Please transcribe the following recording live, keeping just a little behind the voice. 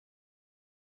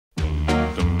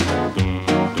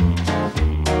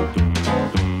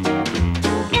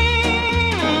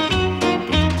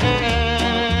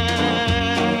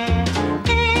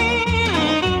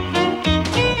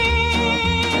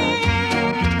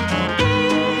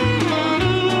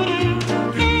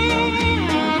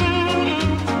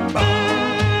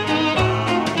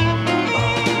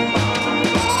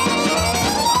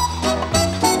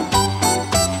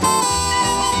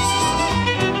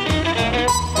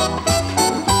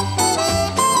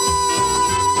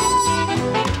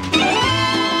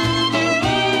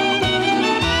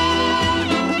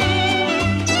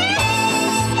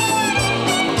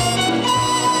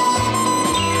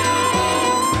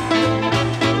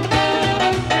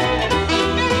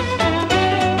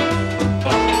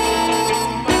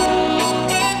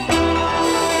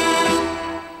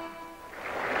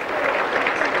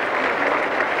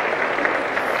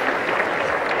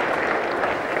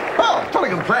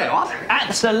Say what?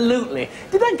 Absolutely.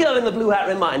 Did that girl in the blue hat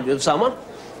remind you of someone?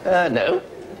 No.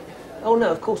 Oh,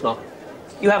 no, of course not.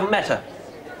 You haven't met her,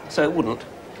 so it wouldn't.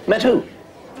 Met who?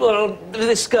 Well,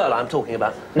 this girl I'm talking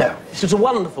about. No. She's a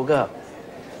wonderful girl.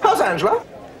 How's Angela?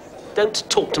 Don't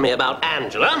talk to me about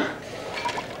Angela.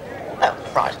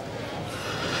 Oh, right.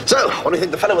 So, what do you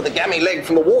think the fellow with the gammy leg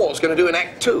from the war is going to do in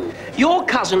Act 2? Your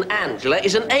cousin Angela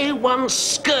is an A1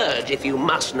 scourge, if you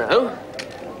must know.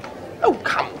 Oh,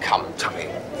 come, Tuppy.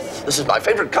 This is my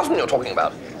favourite cousin you're talking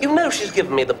about. You know she's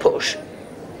given me the push.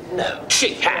 No.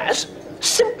 She has.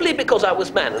 Simply because I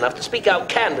was man enough to speak out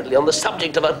candidly on the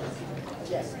subject of a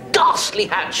ghastly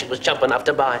hat she was chump enough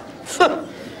to buy. What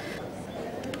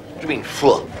do you mean,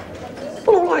 full?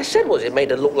 Well, all I said was it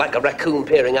made her look like a raccoon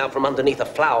peering out from underneath a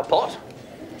flower pot.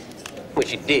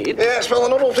 Which it did. Yes, well, they're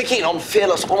not awfully keen on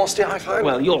fearless honesty, I find.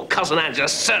 Well, your cousin Angela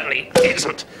certainly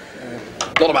isn't.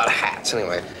 Not about hats,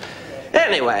 anyway.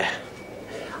 Anyway,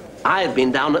 I've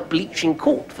been down at Bleaching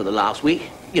Court for the last week.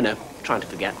 You know, trying to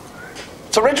forget.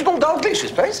 It's Reginald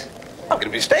Dalglish's place. I'm going to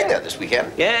be staying there this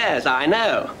weekend. Yes, I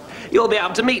know. You'll be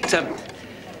able to meet...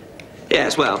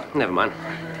 Yes, well, never mind.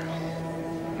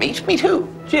 Meet? Meet who?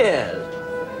 Cheers.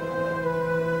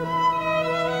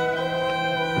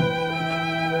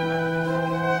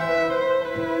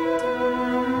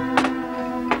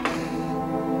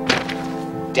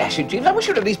 Dash it, Jeeves. I wish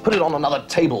you'd at least put it on another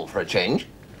table for a change.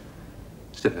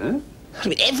 Sir? I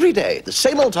mean, every day, at the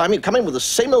same old time, you'd come in with the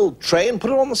same old tray and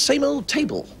put it on the same old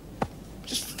table.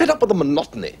 Just fed up with the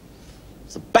monotony.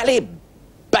 It's the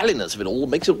balliness of it all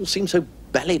makes it all seem so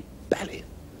bally.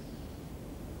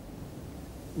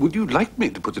 Would you like me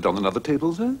to put it on another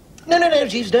table, sir? No,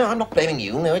 Jeeves, no, I'm not blaming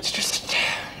you. No, it's just...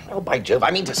 Oh, by Jove,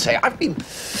 I mean to say, I've been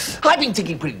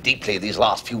thinking pretty deeply these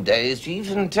last few days,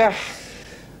 Jeeves, and,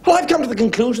 well, I've come to the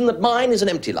conclusion that mine is an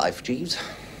empty life, Jeeves.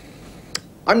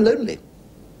 I'm lonely.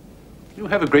 You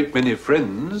have a great many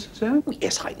friends, sir.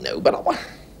 Yes, I know, but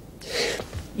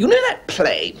you know that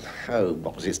play? Oh,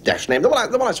 what was its dash name? The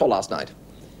one I saw last night.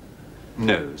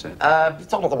 No, sir.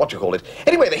 It's not what you call it.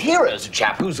 Anyway, the hero's a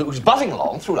chap who's buzzing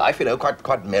along through life, you know,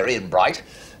 quite merry and bright,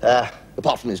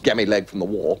 apart from his gammy leg from the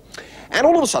war. And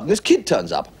all of a sudden, this kid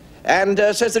turns up and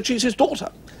says that she's his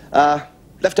daughter,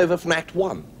 left over from Act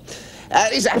 1.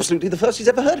 It's absolutely the first he's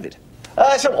ever heard of it.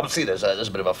 So obviously there's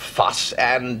a bit of a fuss,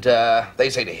 and they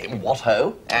say to him, "What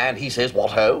ho?" And he says,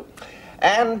 "What ho?"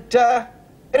 And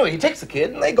anyway, he takes the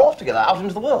kid, and they go off together out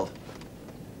into the world.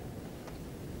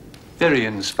 Very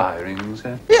inspiring,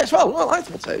 sir. Yes, well, I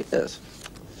thought so, yes.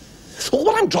 Well,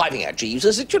 what I'm driving at, Jeeves,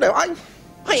 is that, you know, I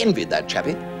envied that chappie.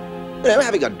 You know,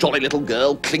 having a jolly little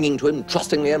girl clinging to him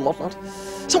trustingly and whatnot.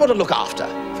 Someone to look after,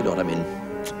 if you know what I mean.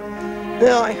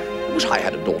 Yeah, I wish I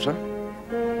had a daughter.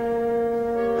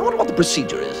 I wonder what the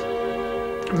procedure is.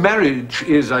 Marriage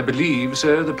is, I believe,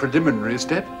 sir, the preliminary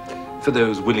step for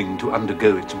those willing to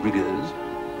undergo its rigors.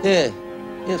 Yeah,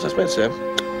 yes, I suppose so.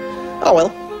 Oh,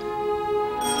 well.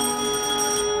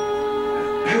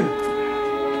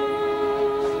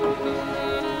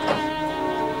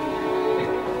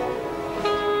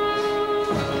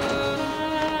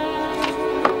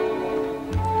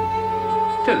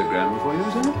 Telegram for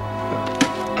you, sir?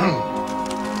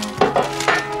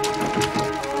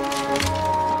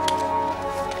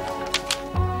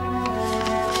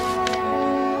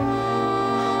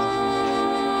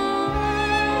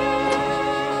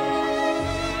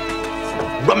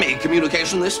 Rummy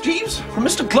communication this, Jeeves, from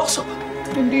Mr. Glossop.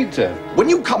 Indeed, sir. When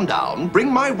you come down,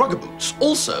 bring my rugger boots.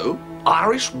 Also,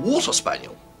 Irish water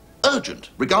spaniel. Urgent.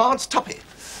 Regards, Tuppy.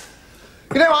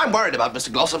 You know, I'm worried about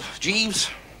Mr. Glossop, Jeeves.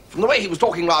 From the way he was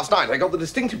talking last night, I got the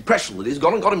distinct impression that he's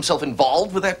gone and got himself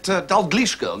involved with that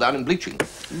Dalglish girl down in Bleaching.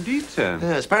 Indeed, sir.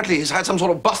 Yes, apparently he's had some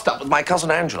sort of bust-up with my cousin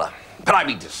Angela. But I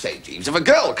mean to say, Jeeves, if a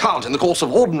girl can't, in the course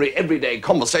of ordinary, everyday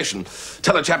conversation,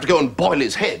 tell a chap to go and boil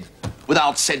his head,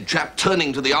 without said chap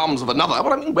turning to the arms of another,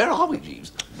 well, I mean, where are we,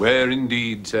 Jeeves? Where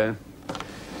indeed, sir.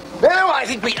 No, I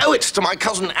think we owe it to my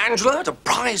cousin Angela to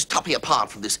prize Tuppy apart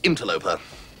from this interloper.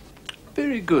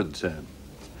 Very good, sir.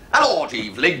 Alors,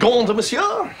 Jeeves, les gants de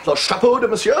monsieur, le chapeau de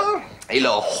monsieur, et le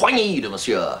poignet de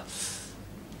monsieur.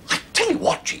 I tell you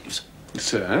what, Jeeves.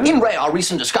 Sir? In our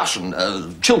recent discussion,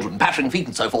 children, pattering feet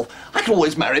and so forth, I could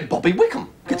always marry Bobby Wickham.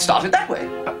 Get started that way.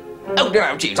 Oh,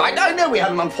 no, Jeeves, I know we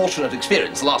had an unfortunate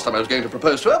experience the last time I was going to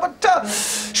propose to her, but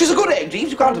she's a good egg,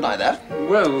 Jeeves, you can't deny that.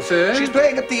 Well, sir... She's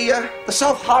playing at the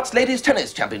South Hearts Ladies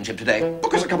Tennis Championship today.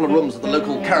 Book us a couple of rooms at the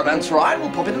local caravanserai and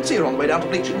we'll pop in and see her on the way down to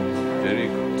Bleaching. Very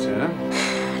good,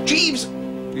 sir. Jeeves!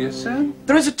 Yes, sir?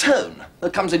 There is a tone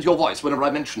that comes into your voice whenever I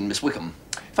mention Miss Wickham.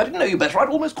 If I didn't know you better, I'd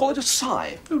almost call it a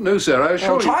sigh. Oh, no, sir, I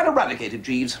assure you... Try and eradicate it,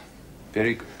 Jeeves.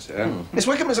 Very good, sir. Miss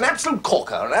Wickham is an absolute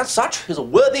corker, and as such is a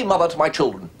worthy mother to my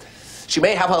children. She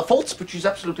may have her faults, but she's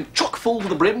absolutely chock full to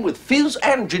the brim with fizz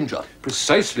and ginger.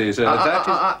 Precisely,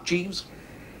 sir. Jeeves.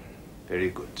 Very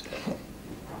good.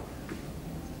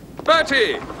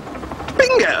 Bertie!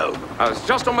 Bingo! I was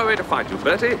just on my way to find you,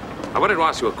 Bertie. I wanted to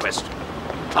ask you a question.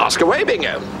 Ask away,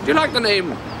 Bingo. Do you like the name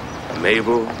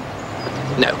Mabel?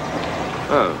 No.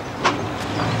 Oh.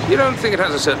 You don't think it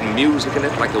has a certain music in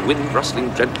it, like the wind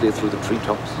rustling gently through the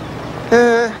treetops?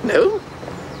 No.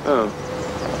 Oh.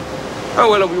 Oh,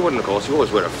 well, you wouldn't, of course. You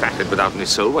always were a fathead without any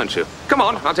soul, weren't you? Come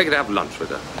on, I'll take you to have lunch with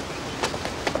her.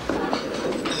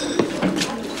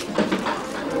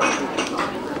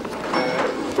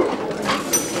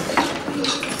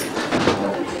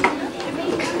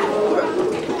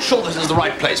 Sure this is the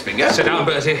right place, Bingo? Sit down,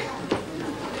 Bertie.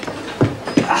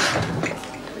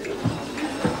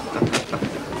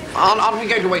 Aren't we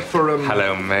going to wait for,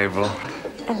 Hello, Mabel.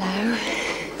 Hello.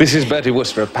 This is Bertie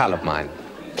Wooster, a pal of mine.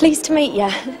 Pleased to meet you.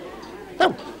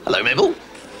 Oh, hello, Mabel.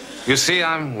 You see,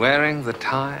 I'm wearing the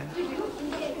tie.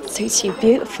 Suits you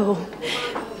beautiful.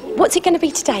 What's it going to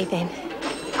be today, then?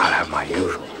 I'll have my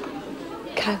usual.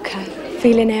 Cocoa,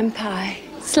 veal and ham pie,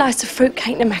 slice of fruit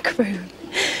cake and a macaroon.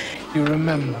 You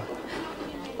remember?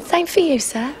 Same for you,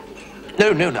 sir.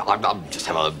 No. I'll just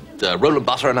have a roll of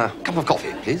butter and a cup of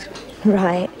coffee, please.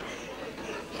 Right.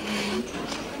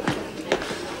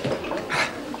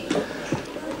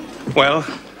 Well,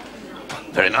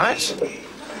 Very nice.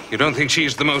 you don't think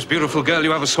she's the most beautiful girl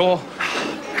you ever saw?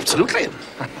 Absolutely.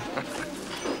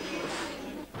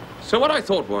 So what I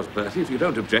thought was, Bertie, if you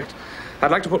don't object,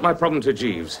 I'd like to put my problem to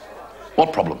Jeeves.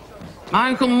 What problem? My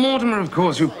Uncle Mortimer, of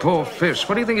course, you poor fish.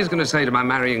 What do you think he's going to say to my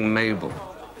marrying Mabel?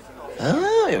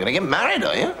 Oh, you're going to get married,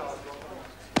 are you?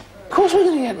 Of course we're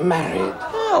going to get married.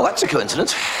 Well, that's a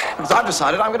coincidence. Because I've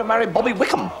decided I'm going to marry Bobby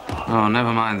Wickham. Oh,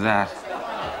 never mind that.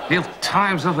 He'll tie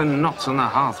himself in knots on the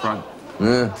hearthrug.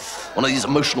 One of these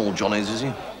emotional Johnnies, is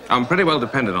he? I'm pretty well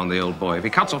dependent on the old boy. If he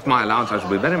cuts off my allowance, I shall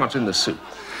be very much in the soup.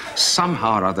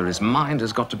 Somehow or other, his mind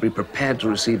has got to be prepared to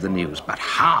receive the news. But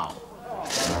how?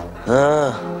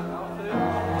 Well,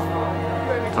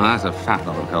 that's a fat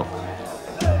lot of help.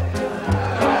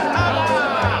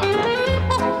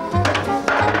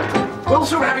 We'll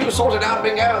soon have you sorted out,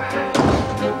 Bingo.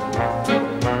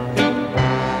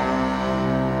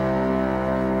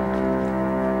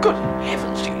 Good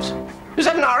heavens, Jeeves. Is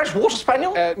that an Irish water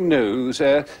spaniel? No,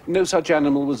 sir. No such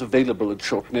animal was available at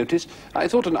short notice. I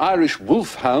thought an Irish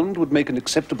wolfhound would make an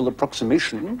acceptable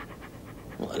approximation.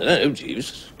 Well, I don't know,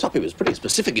 Jeeves. Tuppy was pretty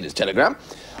specific in his telegram.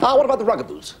 What about the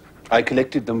rugaboos? I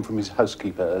collected them from his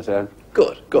housekeeper, sir.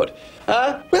 Good.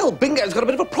 Well, Bingo's got a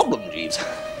bit of a problem, Jeeves.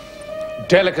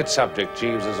 Delicate subject,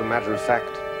 Jeeves, as a matter of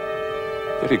fact.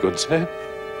 Very good, sir.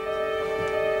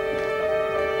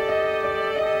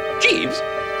 Jeeves?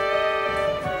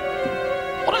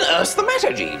 What on earth's the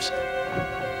matter, Jeeves?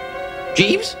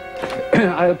 Jeeves?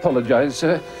 I apologize,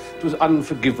 sir. It was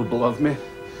unforgivable of me.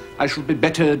 I shall be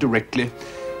better directly.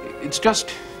 It's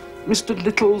just Mr.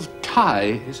 Little's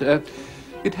tie, sir.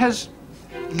 It has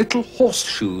little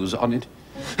horseshoes on it.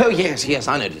 Oh, yes,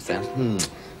 I noticed that.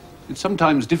 It's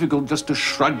sometimes difficult just to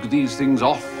shrug these things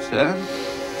off, sir.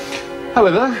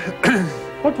 However,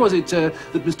 what was it, sir,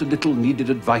 that Mr. Little needed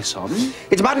advice on?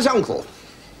 It's about his uncle.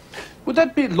 Would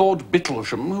that be Lord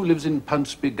Bittlesham, who lives in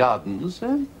Pounceby Gardens,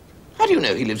 sir? How do you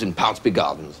know he lives in Pounceby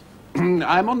Gardens?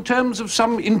 I'm on terms of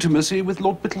some intimacy with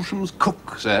Lord Bittlesham's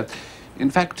cook, sir. In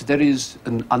fact, there is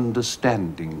an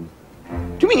understanding.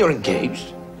 Do you mean you're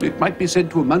engaged? It might be said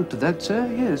to amount to that,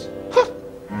 sir, yes. Huh.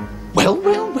 Well.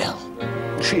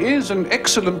 She is an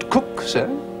excellent cook, sir.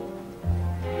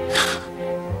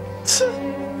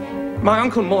 My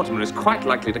Uncle Mortimer is quite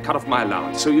likely to cut off my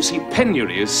allowance, so you see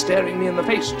penury is staring me in the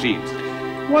face, Jeeves.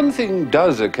 One thing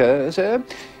does occur, sir.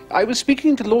 I was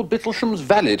speaking to Lord Bittlesham's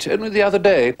valet only the other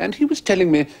day, and he was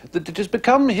telling me that it has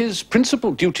become his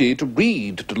principal duty to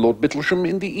read to Lord Bittlesham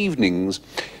in the evenings.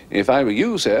 If I were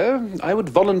you, sir, I would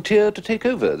volunteer to take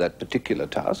over that particular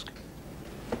task.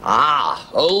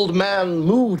 Old man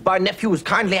moved by nephew's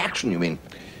kindly action, you mean?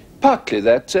 Partly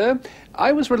that, sir.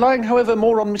 I was relying, however,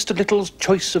 more on Mr. Little's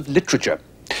choice of literature.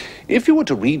 If you were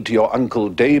to read to your uncle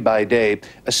day by day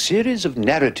a series of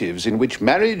narratives in which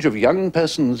marriage of young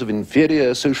persons of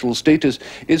inferior social status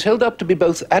is held up to be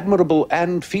both admirable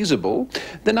and feasible,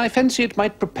 then I fancy it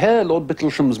might prepare Lord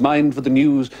Bittlesham's mind for the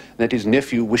news that his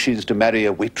nephew wishes to marry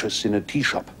a waitress in a tea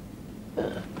shop.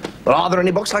 Well, are there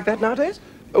any books like that nowadays?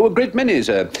 Oh, a great many,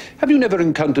 sir. Have you never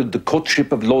encountered The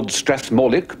Courtship of Lord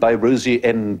Strathmorlick by Rosie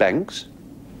N. Banks?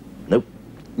 Nope.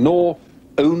 Nor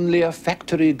Only a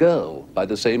Factory Girl by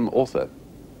the same author?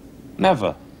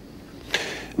 Never.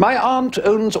 My aunt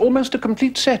owns almost a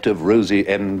complete set of Rosie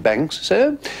M. Banks,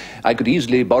 sir. I could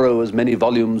easily borrow as many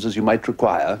volumes as you might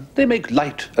require. They make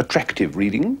light, attractive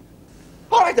reading.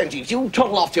 All right then, Jeeves, you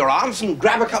toddle off to your aunt's and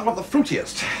grab a couple of the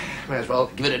fruitiest. May as well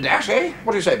give it a dash, eh?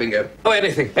 What do you say, Bingo? Oh,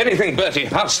 anything, Bertie.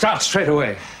 I'll start straight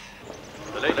away.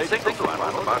 The late signal to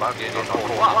arrival by gate on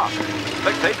 4-1.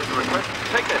 Spectators are requested to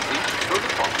take their seats as soon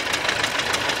as possible.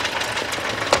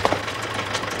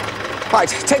 Right,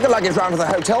 take the luggage round to the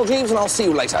hotel, Jeeves, and I'll see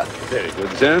you later. Very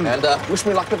good, sir. And wish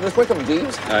me luck with Miss Wickham,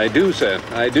 Jeeves. I do, sir.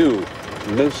 I do.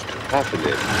 Most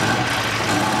heartily.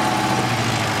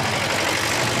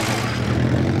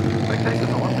 Spectators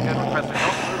are once again requested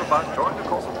not to move about during the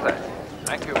course of play.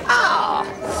 Thank you.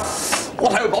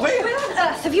 What ho, Bobby? Where on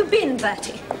earth have you been,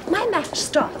 Bertie? My match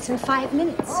starts in 5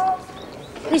 minutes.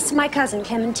 This is my cousin,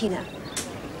 Clementina.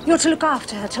 You're to look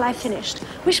after her till I've finished.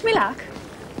 Wish me luck.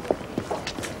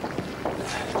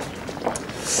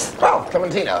 Well,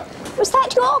 Clementina. Was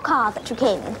that your car that you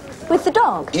came in? With the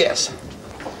dog? Yes.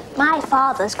 My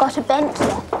father's got a Bentley.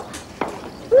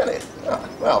 Really? Oh,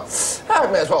 well, I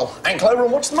may as well ankle over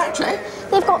and watch the match, eh?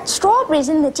 They've got strawberries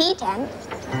in the tea tent.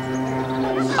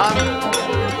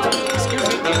 Excuse me.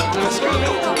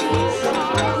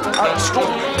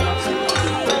 Strawberry.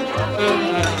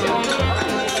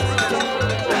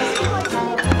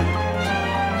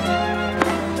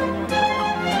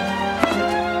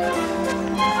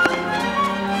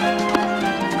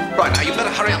 Right, now you better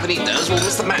hurry up and eat those, we'll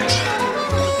miss the match.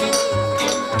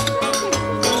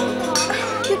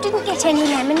 You didn't get any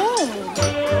lemonade.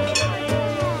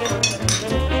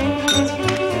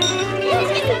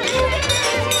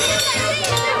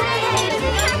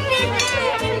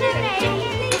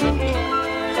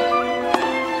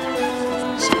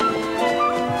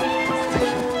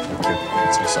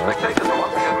 Sorry. Spectators are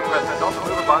once again requested not to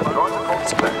move about during the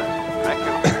course of play. Thank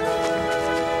you.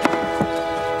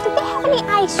 Did they have any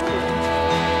ice cream?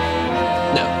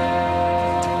 No.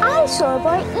 I saw a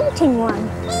boy eating one.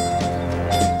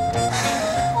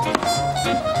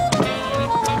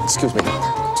 Excuse me.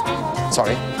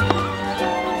 Sorry.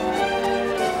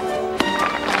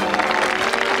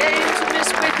 Game to Miss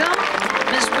Wickham.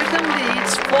 Miss Wickham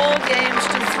leads 4 games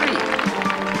to 3.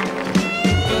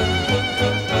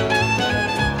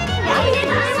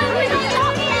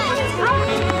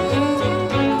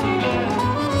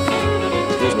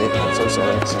 Excuse me. I'm so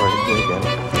sorry. Sorry. Do it again.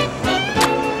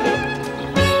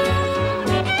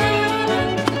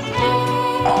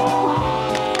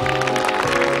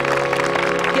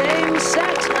 Game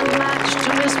set and match to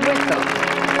Miss Wickham.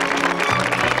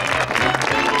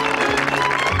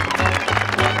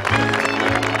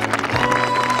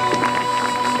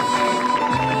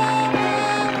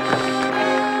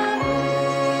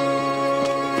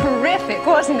 Terrific,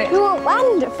 wasn't it? You were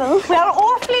wonderful. Well,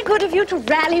 awfully good of you to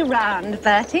rally round,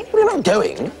 Bertie. We're not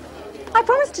going. I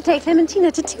promised to take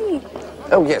Clementina to tea.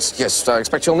 Oh, yes, yes. I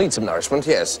expect you'll need some nourishment,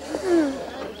 yes.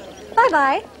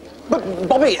 Bye-bye. But,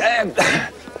 Bobby,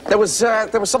 there was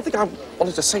something I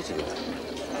wanted to say to you.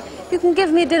 You can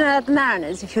give me dinner at the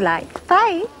Mariners if you like.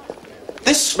 Bye.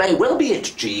 This may well be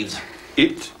it, Jeeves.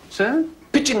 It, sir?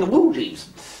 Pitching the woo, Jeeves.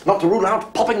 Not to rule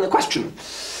out popping the question.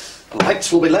 The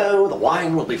lights will be low, the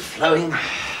wine will be flowing.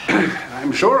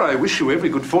 I'm sure I wish you every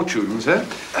good fortune, sir.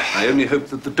 I only hope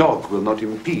that the dog will not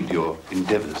impede your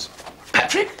endeavours.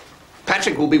 Patrick?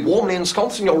 Patrick will be warmly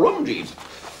ensconced in your room, Jeeves.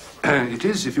 It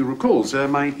is, if you recall, sir,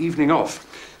 my evening off.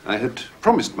 I had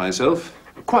promised myself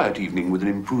a quiet evening with an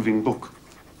improving book.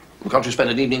 Can't you spend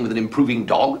an evening with an improving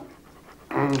dog?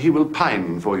 He will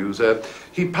pine for you, sir.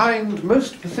 He pined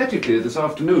most pathetically this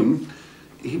afternoon.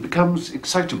 He becomes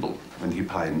excitable when he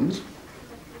pines.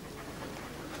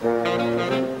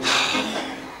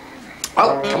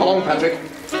 Well, come along, Patrick.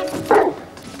 Come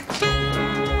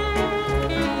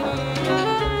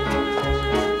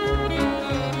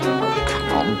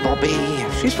on, Bobby.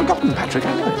 She's forgotten Patrick,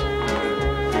 I know it.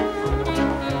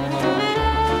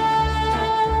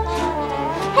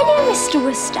 Hello, Mr.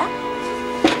 Wooster.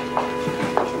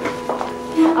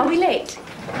 Are we late?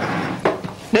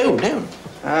 No.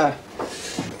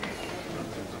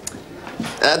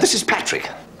 This is Patrick.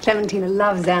 Clementina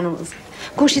loves animals.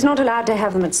 Of course, she's not allowed to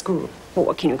have them at school. Well,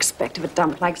 what can you expect of a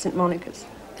dump like St. Monica's?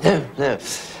 No.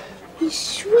 He's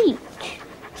sweet.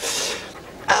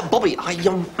 Bobby, I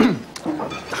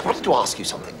wanted to ask you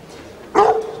something.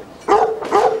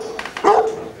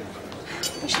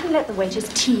 You shouldn't let the waiters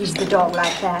tease the dog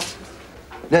like that.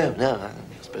 No, I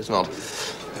suppose not.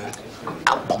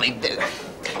 Bobby,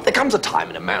 there comes a time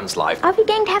in a man's life. Are we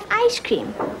going to have ice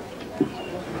cream?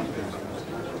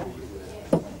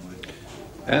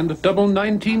 And double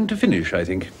 19 to finish, I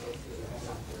think.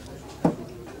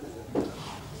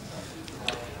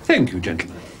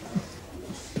 gentlemen.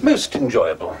 Most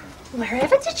enjoyable.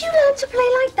 Wherever did you learn to play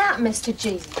like that, Mr.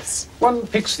 Jeeves? One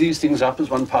picks these things up as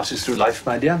one passes through life,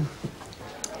 my dear.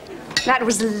 That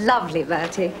was lovely,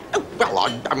 Bertie. Oh, well,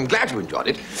 I'm glad you enjoyed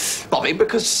it, Bobby,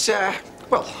 because,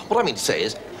 well, what I mean to say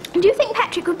is... Do you think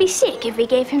Patrick would be sick if we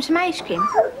gave him some ice cream?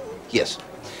 Yes.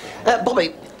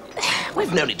 Bobby,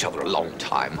 we've known each other a long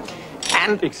time,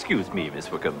 and... Excuse me,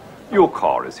 Miss Wickham. Your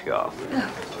car is here.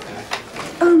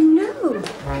 Oh, no.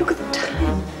 Look at the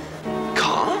time.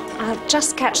 Car? I'll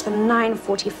just catch the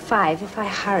 9:45 if I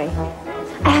hurry.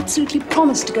 I absolutely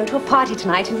promised to go to a party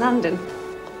tonight in London.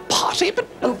 Party? But...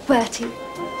 Oh, Bertie,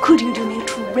 could you do me a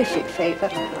terrific favour?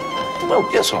 Oh,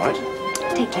 yes, all right.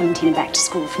 Take Clementina back to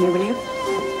school for me, will you?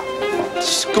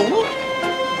 School?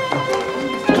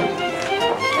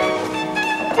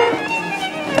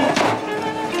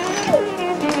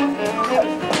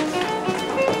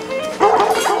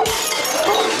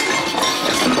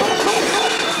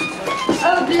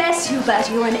 Oh, bless you,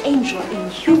 Bertie. You're an angel in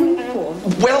human form.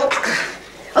 Well...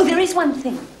 Oh, there is one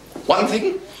thing. One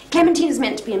thing? Clementina's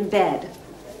meant to be in bed.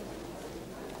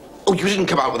 Oh, you didn't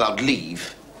come out without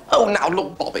leave? Oh, now,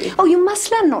 look, Bobby. Oh, you must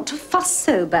learn not to fuss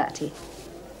so, Bertie.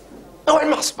 Oh, I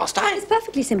must I? It's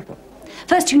perfectly simple.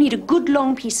 First, you need a good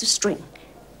long piece of string.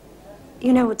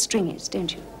 You know what string is,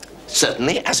 don't you?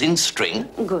 Certainly, as in string.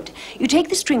 Good. You take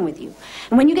the string with you,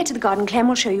 and when you get to the garden, Clem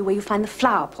will show you where you find the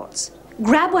flower pots.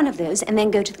 Grab one of those and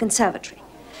then go to the conservatory.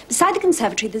 Beside the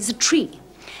conservatory, there's a tree.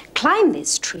 Climb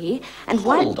this tree, and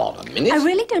Hold on a minute. I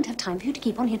really don't have time for you to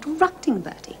keep on interrupting,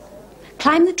 Bertie.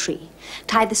 Climb the tree,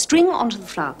 tie the string onto the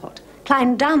flower pot,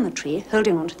 climb down the tree,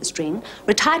 holding onto the string,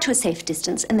 retire to a safe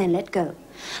distance, and then let go.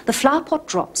 The flower pot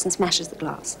drops and smashes the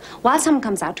glass. While someone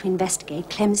comes out to investigate,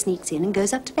 Clem sneaks in and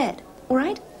goes up to bed. All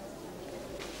right?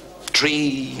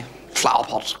 Tree, flower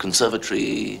pot,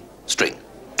 conservatory, string.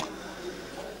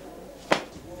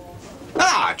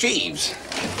 Ah, Jeeves.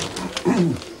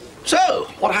 So,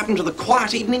 what happened to the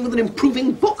quiet evening with an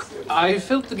improving book? I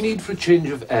felt the need for a change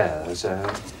of air,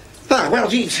 sir. Ah, well,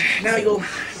 Jeeves, now you'll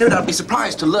no doubt be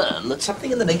surprised to learn that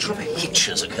something in the nature of a hitch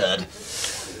has occurred.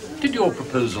 Did your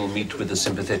proposal meet with a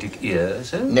sympathetic ear,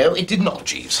 sir? No, it did not,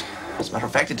 Jeeves. As a matter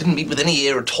of fact, it didn't meet with any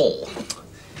ear at all.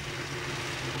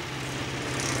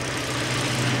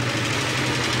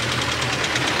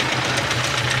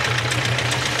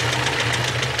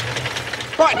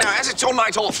 Right, now, as it's your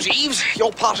night off, Jeeves,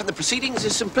 your part in the proceedings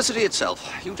is simplicity itself.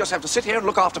 You just have to sit here and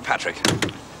look after Patrick.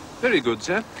 Very good,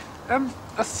 sir.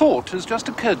 A thought has just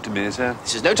occurred to me, sir.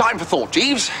 This is no time for thought,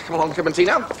 Jeeves. Come along,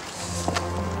 Clementina.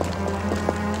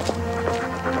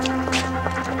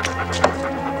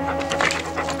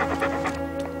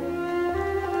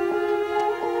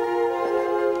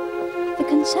 The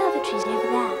conservatory's over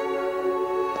there.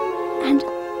 And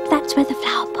that's where the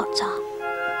flower pots are.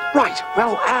 Right,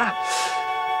 well,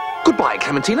 goodbye,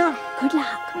 Clementina. Good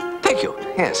luck. Thank you,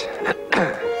 yes.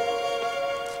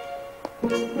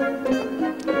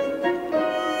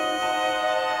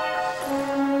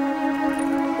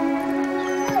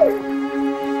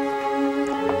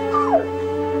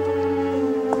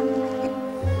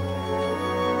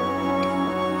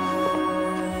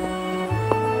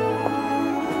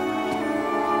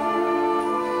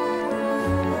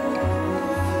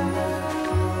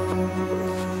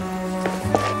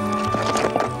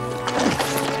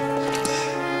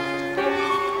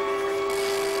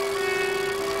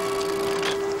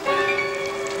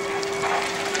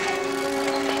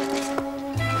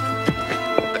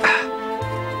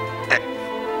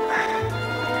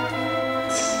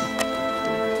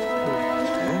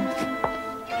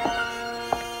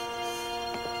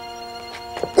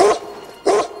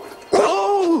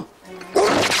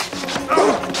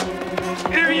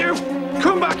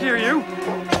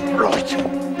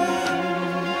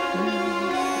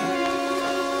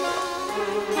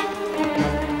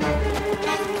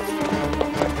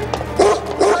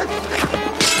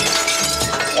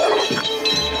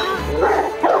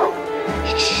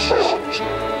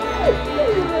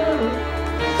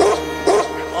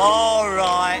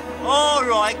 All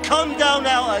right, come down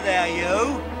out of there,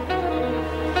 you.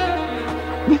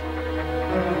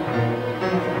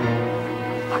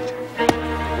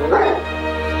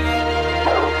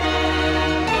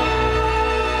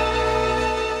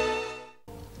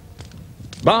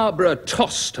 Barbara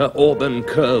tossed her auburn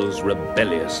curls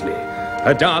rebelliously.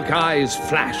 Her dark eyes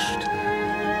flashed.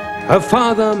 Her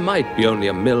father might be only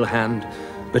a mill hand,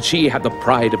 but she had the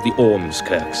pride of the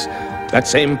Ormskirks, that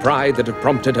same pride that had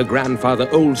prompted her grandfather,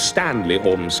 old Stanley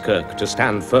Ormskirk, to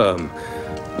stand firm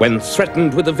when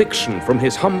threatened with eviction from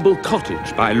his humble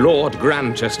cottage by Lord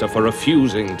Grantchester for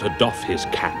refusing to doff his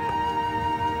cap.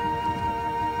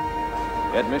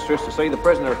 Headmistress to see the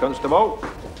prisoner, Constable.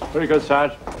 Very good,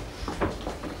 Sarge.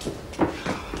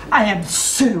 I am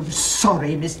so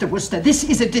sorry, Mr. Wooster. This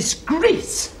is a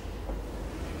disgrace.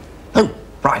 Oh,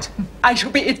 right. I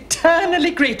shall be eternally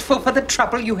grateful for the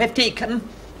trouble you have taken.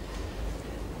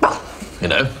 Well, you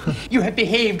know. You have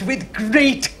behaved with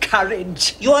great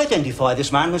courage. You identify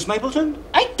this man, Miss Mapleton?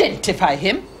 Identify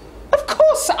him? Of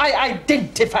course I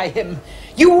identify him.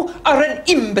 You are an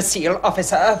imbecile,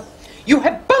 officer. You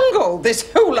have bungled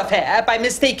this whole affair by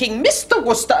mistaking Mr.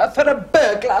 Wooster for a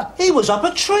burglar. He was up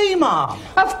a tree, ma'am.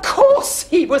 Of course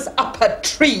he was up a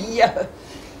tree.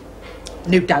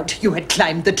 No doubt you had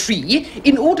climbed the tree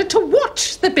in order to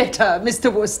watch the better,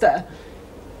 Mr. Wooster.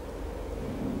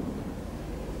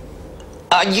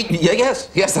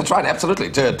 Yes, that's right,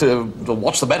 absolutely. To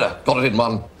watch the better. Got it in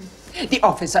one. The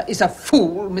officer is a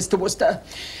fool, Mr. Wooster.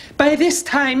 By this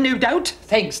time, no doubt,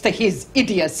 thanks to his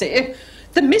idiocy,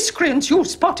 the miscreants you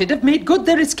spotted have made good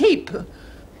their escape.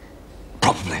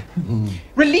 Probably.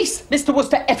 Release Mr.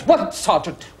 Wooster at once,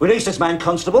 Sergeant. Release this man,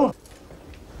 Constable.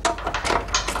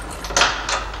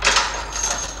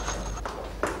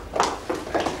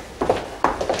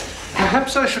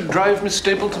 Perhaps I should drive Miss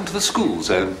Stapleton to the school,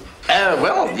 sir.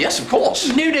 Well, yes, of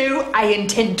course. No, I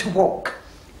intend to walk.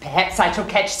 Perhaps I shall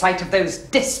catch sight of those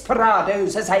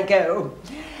desperados as I go.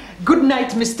 Good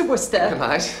night, Mr. Wooster. Good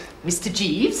night. Mr.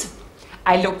 Jeeves,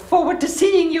 I look forward to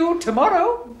seeing you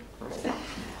tomorrow.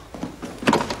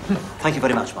 Thank you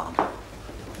very much, ma'am.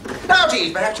 Now,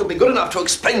 Jeeves, perhaps you'll be good enough to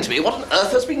explain to me what on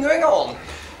earth has been going on.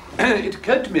 It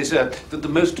occurred to me, sir, that the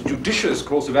most judicious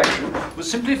course of action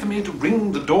was simply for me to ring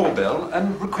the doorbell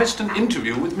and request an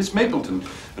interview with Miss Mapleton,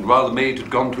 and while the maid had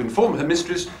gone to inform her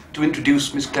mistress, to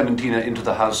introduce Miss Clementina into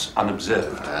the house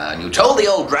unobserved. And you told the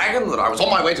old dragon that I was on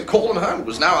my way to call on her and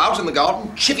was now out in the garden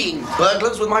chivying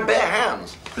burglars with my bare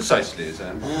hands. Precisely,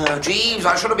 sir. Jeeves,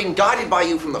 I should have been guided by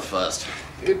you from the first.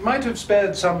 It might have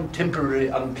spared some temporary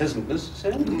unpleasantness,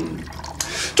 sir.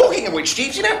 Talking of which,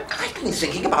 Jeeves, you know, I've been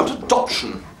thinking about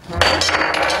adoption.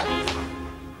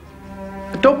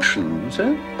 Adoption,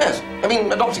 sir? Yes, I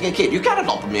mean, adopting a kid. You can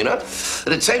adopt them, you know,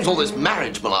 and it saves all this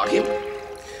marriage malarkey.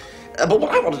 But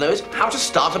what I want to know is how to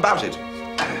start about it.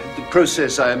 The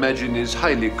process, I imagine, is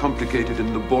highly complicated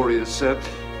and laborious, sir.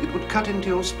 It would cut into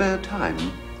your spare time.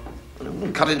 Well, it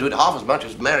wouldn't cut into it half as much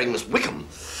as marrying Miss Wickham.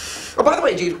 Oh, by the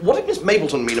way, Jeeves, what did Miss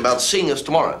Mapleton mean about seeing us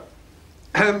tomorrow?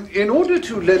 In order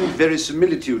to lend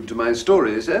verisimilitude to my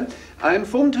story, sir, I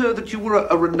informed her that you were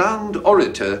a renowned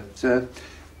orator, sir,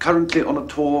 currently on a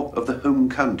tour of the home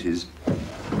counties.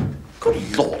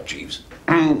 Good Lord, Jeeves.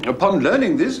 Upon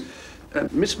learning this,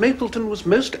 Miss Mapleton was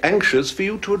most anxious for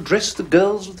you to address the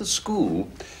girls of the school.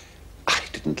 I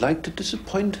didn't like to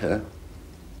disappoint her.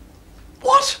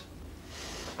 What?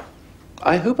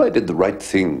 I hope I did the right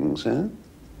thing, sir.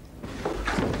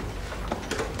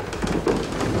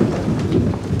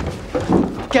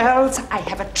 Girls, I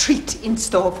have a treat in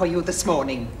store for you this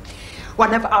morning.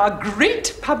 One of our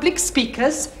great public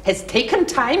speakers has taken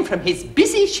time from his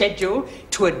busy schedule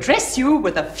to address you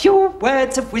with a few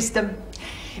words of wisdom.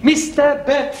 Mr.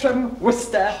 Bertram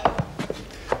Wooster.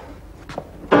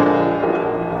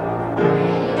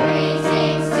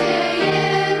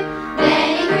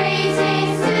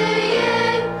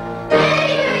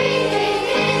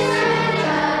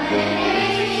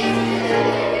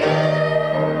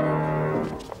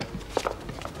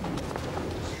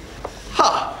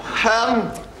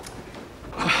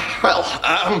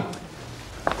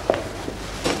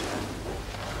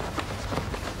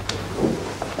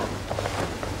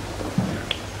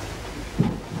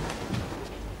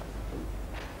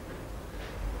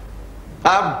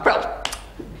 Well,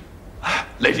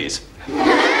 ladies.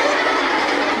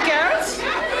 Girls?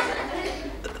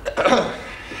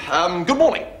 Good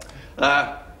morning.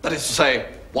 That is to say,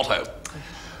 what ho?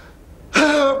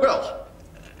 Well...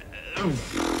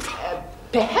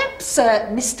 Perhaps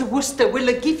Mr. Wooster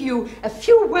will give you a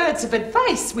few words of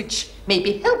advice which may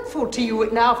be helpful to you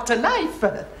in after life.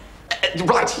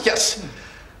 Right, yes.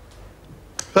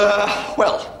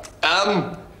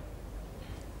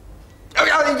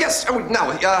 Yes,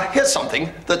 now, here's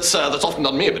something that's often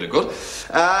done me a bit of good,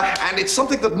 and it's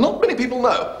something that not many people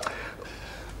know.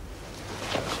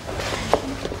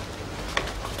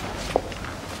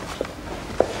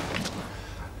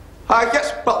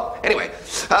 Yes, well, anyway,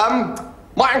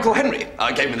 my Uncle Henry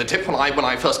gave me the tip when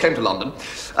I first came to London.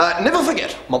 Never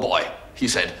forget, my boy, he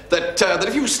said, that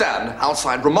if you stand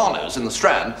outside Romano's in the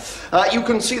Strand, you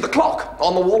can see the clock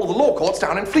on the wall of the law courts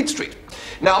down in Fleet Street.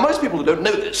 Now, most people don't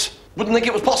know this, wouldn't think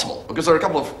it was possible, because there are a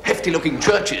couple of hefty-looking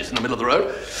churches in the middle of the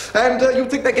road, and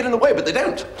you'd think they get in the way, but they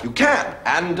don't. You can,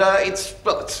 and it's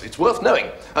worth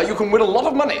knowing. You can win a lot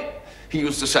of money, he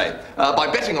used to say, by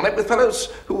betting on it with fellows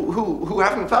who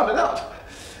haven't found it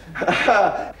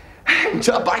out. And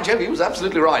by Jove, he was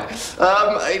absolutely right.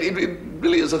 It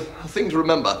really is a thing to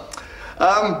remember.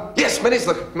 Yes, many's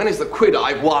the quid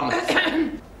I've won.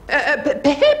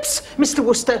 Perhaps, Mr.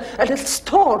 Wooster, a little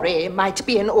story might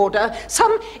be in order.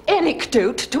 Some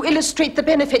anecdote to illustrate the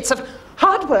benefits of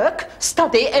hard work,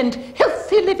 study, and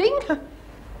healthy living.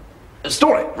 A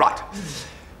story, right.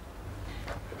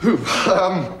 If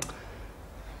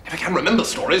I can remember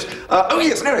stories. Oh,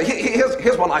 yes, no,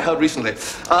 here's one I heard recently.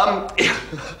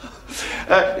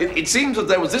 It seems that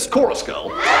there was this chorus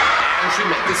girl, and she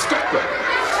met this stockbroker.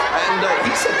 And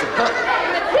he said to her...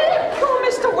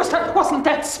 Mr. Wooster, wasn't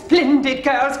that splendid,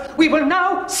 girls? We will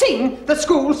now sing the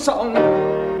school song.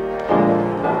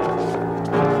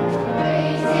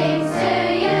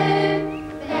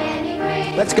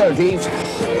 Let's go, Jeeves.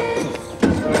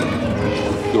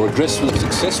 Your address was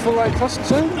successful, I trust,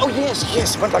 sir? Oh,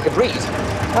 yes, went like a breeze.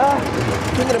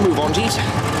 Can we get a move on, Jeeves?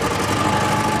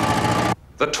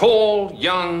 The tall,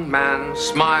 young man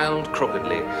smiled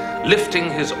crookedly, lifting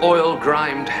his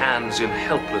oil-grimed hands in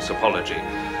helpless apology.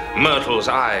 Myrtle's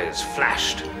eyes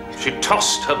flashed. She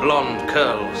tossed her blonde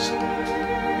curls.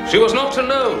 She was not to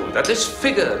know that this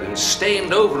figure in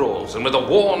stained overalls and with a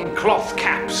worn cloth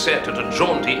cap set at a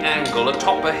jaunty angle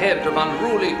atop a head of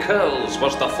unruly curls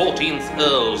was the 14th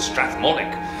Earl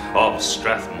Strathmonic of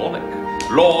Strathmonic,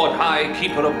 Lord High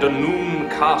Keeper of Dunoon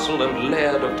Castle and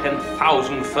Laird of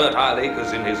 10,000 fertile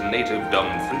acres in his native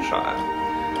Dumfriesshire.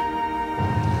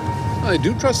 I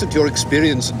do trust that your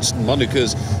experience in St.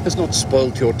 Monica's has not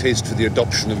spoilt your taste for the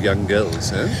adoption of young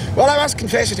girls, eh? Well, I must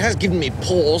confess it has given me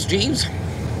pause, Jeeves.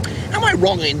 Am I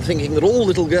wrong in thinking that all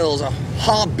little girls are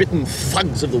hard-bitten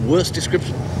thugs of the worst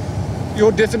description?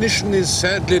 Your definition is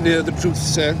sadly near the truth,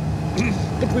 sir.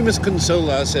 But we must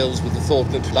console ourselves with the thought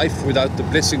that life without the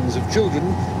blessings of children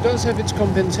does have its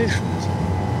compensations.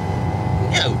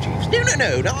 No, Jeeves,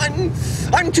 no.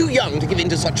 I'm too young to give in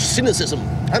to such cynicism.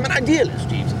 I'm an idealist,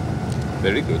 Jeeves.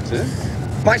 Very good, sir.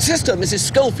 My sister, Mrs.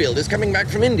 Schofield, is coming back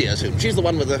from India soon. She's the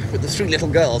one with the 3 little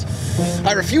girls.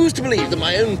 I refuse to believe that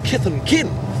my own kith and kin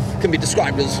can be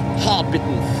described as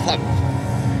hard-bitten thugs.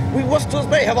 We Woosters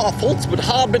may have our faults, but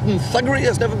hard-bitten thuggery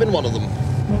has never been one of them.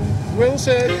 Well,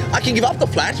 sir... I can give up the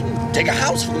flat and take a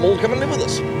house for them all to come and live with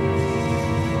us.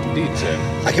 Indeed, sir.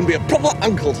 I can be a proper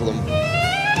uncle to them.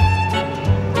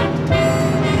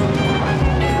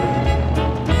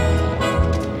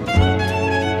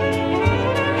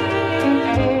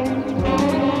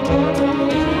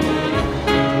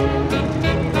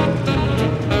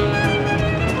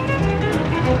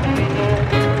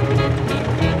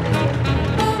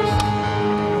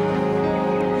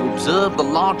 Observe the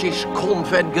largish,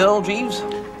 corn-fed girl, Jeeves?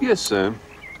 Yes, sir.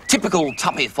 Typical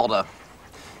tuppy fodder.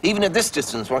 Even at this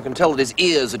distance, one can tell that his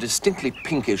ears are distinctly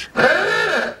pinkish.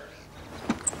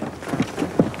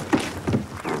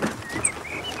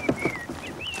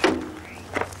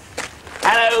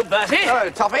 Hello, Bertie. Hello,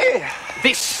 Tuppy.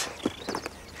 This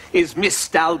is Miss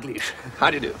Dalglish.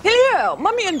 How do you do? Hello.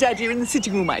 Mummy and Daddy are in the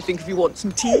sitting room, I think, if you want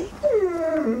some tea.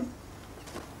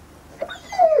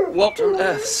 What on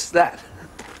earth's that?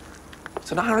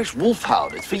 It's an Irish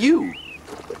wolfhound. It's for you.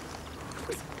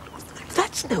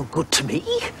 That's no good to me.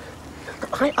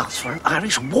 I asked for an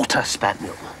Irish water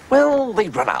spaniel. Well, they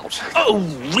run out. Oh,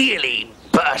 really,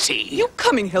 Bertie? You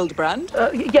coming, Hildebrand?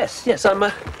 Yes,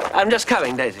 I'm just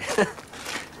coming, Daisy.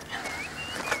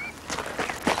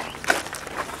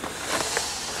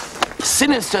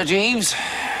 Sinister, Jeeves.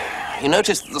 You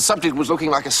noticed that the subject was looking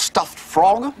like a stuffed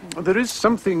frog? There is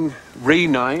something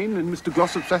rainine in Mr.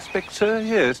 Glossop's aspect, sir,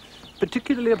 yes.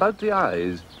 Particularly about the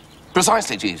eyes.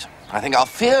 Precisely, Jeeves. I think our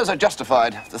fears are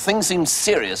justified. The thing seems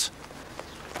serious.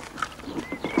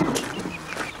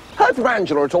 Heard from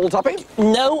Angela at all, Tuppy?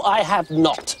 No, I have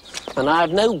not. And I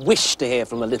have no wish to hear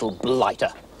from a little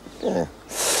blighter. Yeah.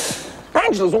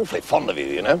 Angela's awfully fond of you,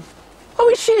 you know. Oh,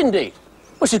 is she indeed?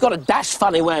 Well, she's got a dash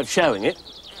funny way of showing it.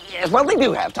 Yes, well, they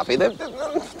do have, Tuppy. They're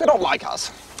not like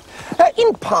us.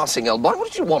 In passing, old boy,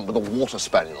 what did you want with a water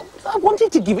spaniel? I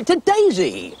wanted to give it to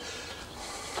Daisy.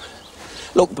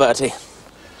 Look, Bertie,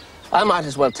 I might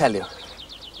as well tell you.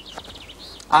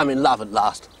 I'm in love at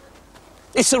last.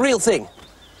 It's the real thing.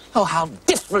 Oh, how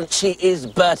different she is,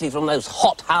 Bertie, from those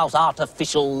hothouse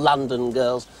artificial London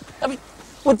girls. I mean,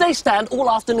 would they stand all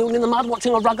afternoon in the mud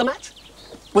watching a rugger match?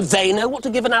 Would they know what to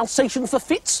give an Alsatian for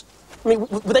fits? I mean,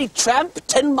 would they tramp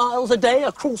 10 miles a day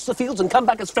across the fields and come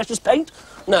back as fresh as paint?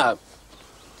 No.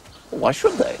 Why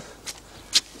should they?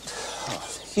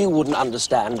 You wouldn't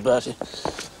understand, Bertie.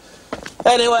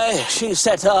 Anyway, she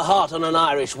set her heart on an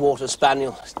Irish water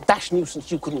spaniel. Dash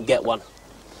nuisance you couldn't get one.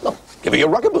 Oh, give her your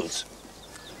rugger boots.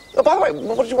 Oh, by the way,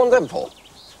 what did you want them for?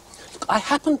 I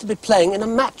happen to be playing in a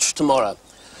match tomorrow.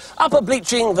 Upper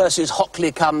Bleaching versus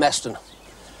Hockley cum Meston.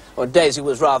 Well, Daisy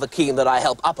was rather keen that I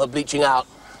help Upper Bleaching out.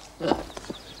 Yeah.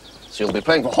 So you'll be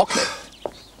playing for Hockley?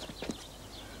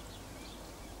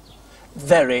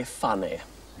 Very funny.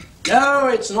 No,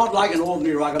 it's not like an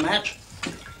ordinary rugger match.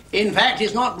 In fact,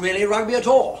 it's not really rugby at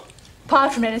all.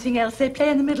 Apart from anything else, they play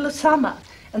in the middle of summer,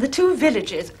 and the two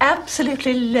villages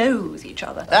absolutely loathe each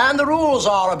other. And the rules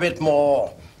are a bit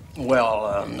more,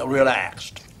 well,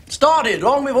 relaxed. Started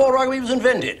long before rugby was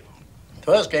invented.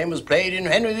 First game was played in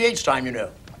Henry VIII's time, you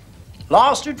know.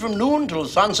 Lasted from noon till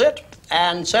sunset,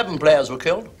 and 7 players were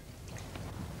killed.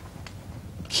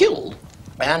 Killed?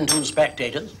 And 2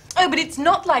 spectators. Oh, but it's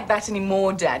not like that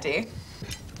anymore, Daddy.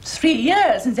 It's 3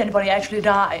 years since anybody actually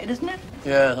died, isn't it?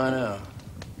 Yes, I know.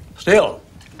 Still,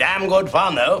 damn good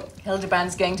fun, though.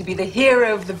 Hildebrand's going to be the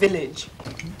hero of the village.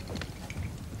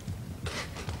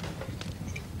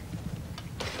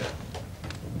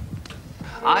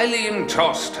 Eileen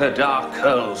tossed her dark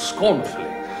curls scornfully.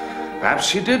 Perhaps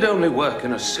she did only work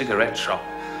in a cigarette shop.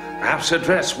 Perhaps her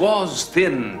dress was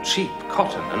thin, cheap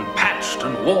cotton, and patched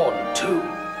and worn, too.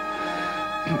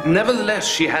 Nevertheless,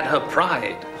 she had her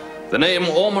pride. The name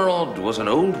Ormerod was an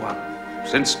old one.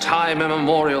 Since time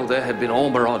immemorial, there had been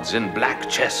Ormerods in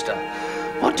Blackchester.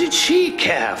 What did she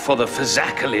care for the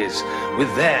Fazakalis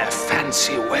with their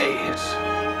fancy ways?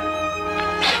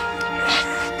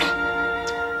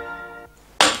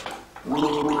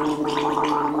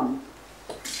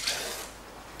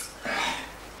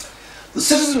 The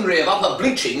citizenry of Upper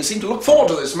Bleaching seem to look forward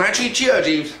to this match each year,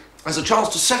 Jeeves, as a chance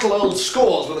to settle old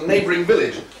scores with a neighbouring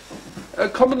village. A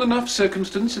common enough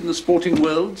circumstance in the sporting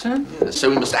world, sir? Yes, so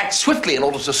we must act swiftly in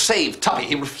order to save Tuppy.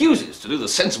 He refuses to do the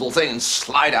sensible thing and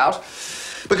slide out,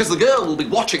 because the girl will be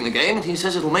watching the game, and he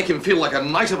says it'll make him feel like a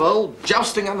knight of old,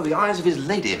 jousting under the eyes of his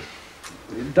lady.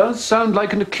 It does sound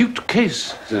like an acute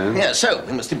case, sir. Yeah, so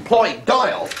we must employ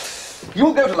guile.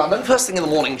 You'll go to London first thing in the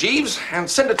morning, Jeeves, and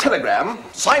send a telegram,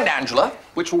 signed Angela,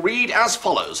 which will read as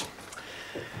follows.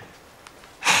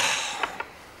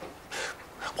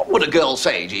 What would a girl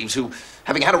say, Jeeves, who,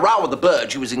 having had a row with the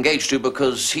bird she was engaged to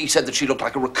because he said that she looked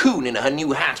like a raccoon in her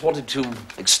new hat, wanted to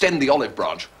extend the olive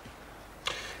branch?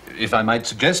 If I might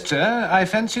suggest, sir, I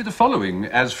fancy the following,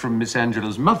 as from Miss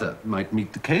Angela's mother, might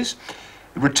meet the case.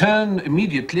 Return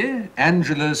immediately,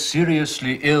 Angela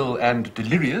seriously ill and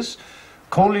delirious,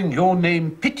 calling your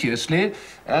name piteously,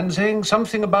 and saying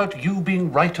something about you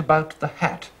being right about the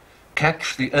hat.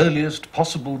 Catch the earliest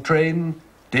possible train,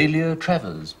 Dahlia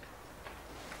Travers.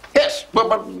 Yes, well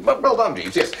done,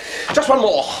 Jeeves, yes. Just one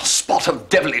more spot of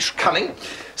devilish cunning.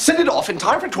 Send it off in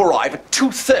time for it to arrive at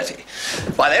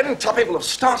 2:30. By then, Tuppy will have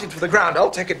started for the ground.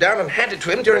 I'll take it down and hand it to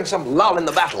him during some lull in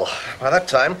the battle. By that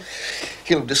time,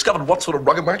 he'll have discovered what sort of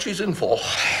rugger match he's in for.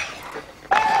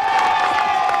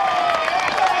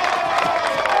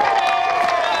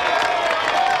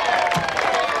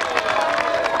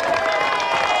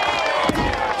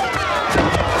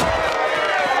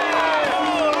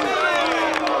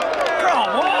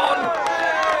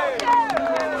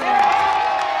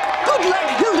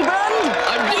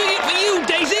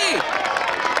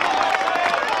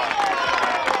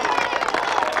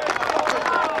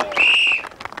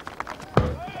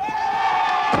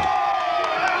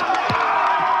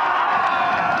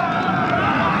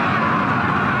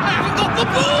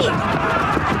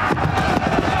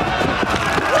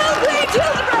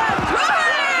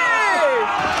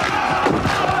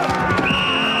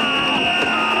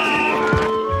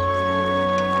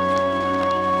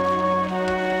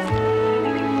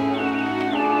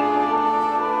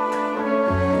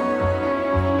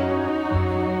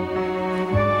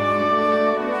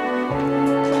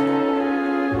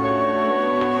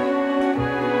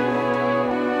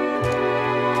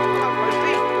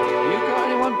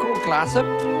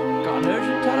 Got an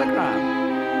urgent telegram.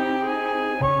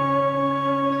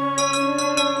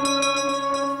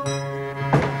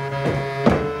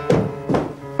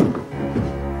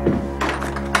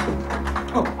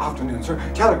 Oh, afternoon,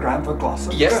 sir. Telegram for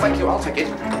Glossop. Yes, thank you. I'll take it.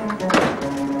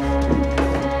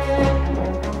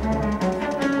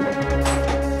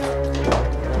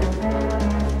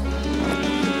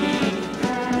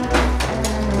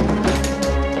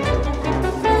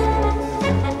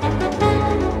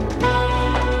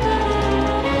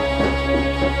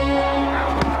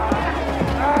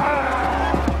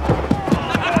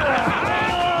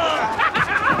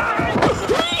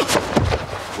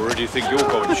 Where do you think you're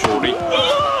going, Shorty?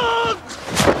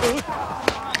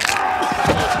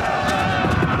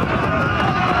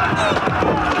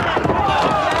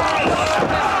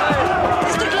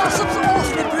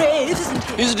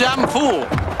 He's a damn fool.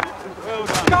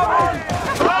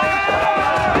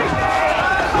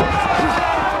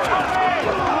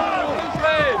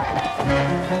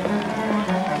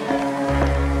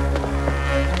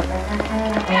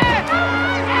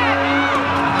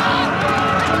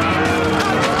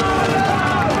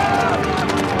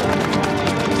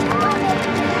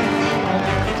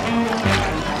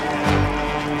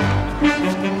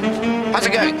 How's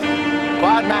it going?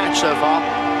 Quiet match so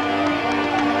far.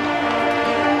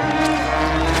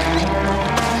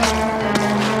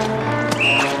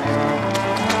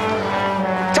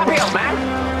 Tuppy, old man.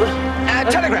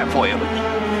 Telegram for you. Do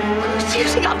you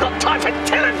think I've got time for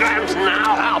telegrams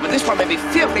now? Oh, but this one may be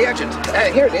fearfully urgent.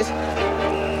 Here it is.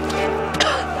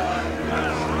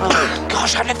 Oh,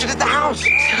 gosh, I left it at the house.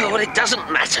 Oh, well, it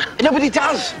doesn't matter. No, but it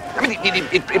does. I mean,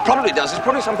 it probably does. It's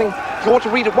probably something you ought to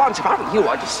read at once. If I were you,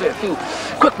 I'd just say a few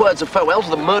quick words of farewell to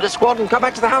the murder squad and come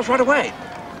back to the house right away.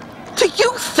 Do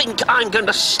you think I'm going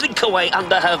to slink away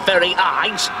under her very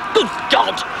eyes? Good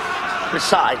God!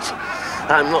 Besides,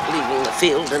 I'm not leaving the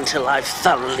field until I've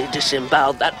thoroughly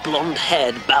disemboweled that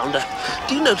blonde-haired bounder.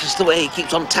 Do you notice the way he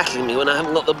keeps on tackling me when I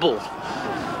haven't got the ball?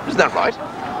 Isn't that right?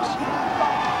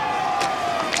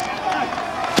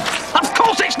 Of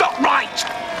course it's not right!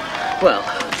 Well,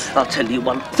 I'll tell you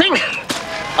one thing.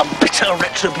 A bitter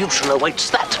retribution awaits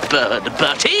that bird,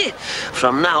 Bertie.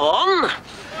 From now on,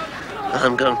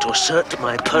 I'm going to assert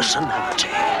my personality.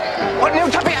 Well, no,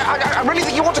 Tuppy, I really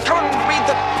think you ought to come and read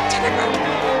the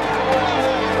telegram.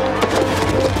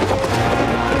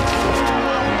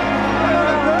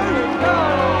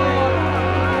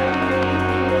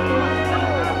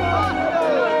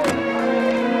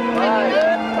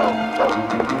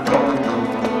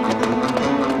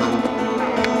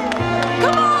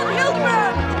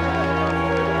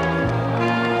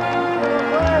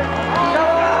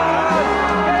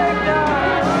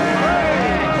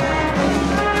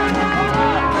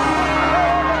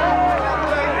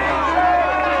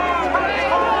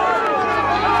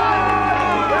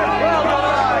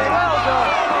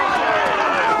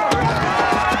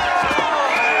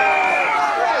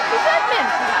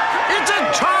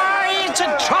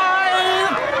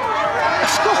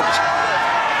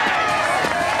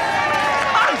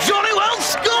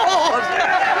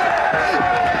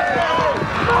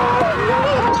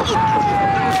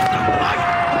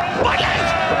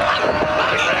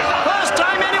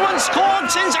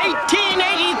 Since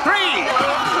 1883!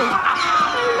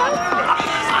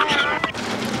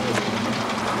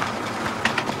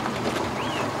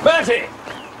 Bertie!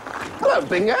 Hello,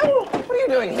 Bingo. What are you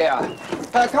doing here?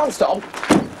 Can't stop.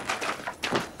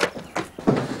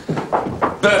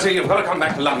 Bertie, you've got to come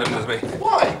back to London with me.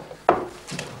 Why?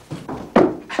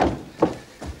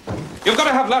 You've got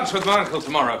to have lunch with my uncle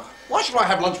tomorrow. Why should I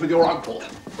have lunch with your uncle?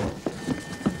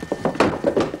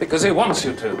 Because he wants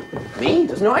you to. Me?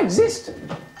 Doesn't know I exist.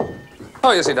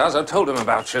 Oh, yes, he does. I've told him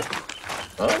about you.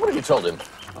 Oh, what have you told him?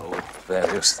 Oh,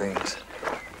 various things.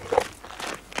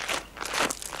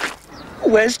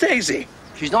 Where's Daisy?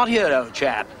 She's not here, old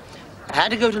chap. I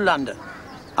had to go to London.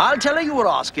 I'll tell her you were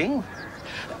asking.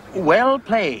 Well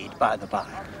played, by the by.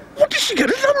 What did she go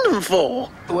to London for?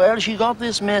 Well, she got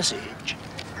this message.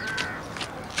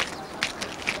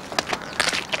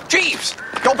 Jeeves,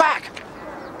 you're back.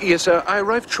 Yes, sir. I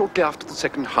arrived shortly after the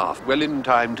second half, well in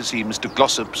time to see Mr.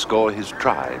 Glossop score his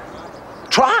try.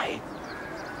 Try?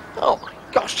 Oh, my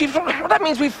gosh, Jeeves, well, that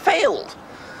means we've failed.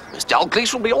 Miss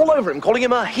Dalgleish will be all over him, calling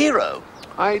him a hero.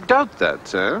 I doubt that,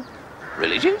 sir.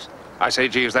 Really, Jeeves? I say,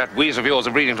 Jeeves, that wheeze of yours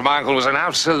of reading to my uncle was an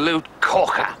absolute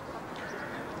corker.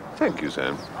 Thank you,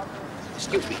 sir.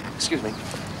 Excuse me.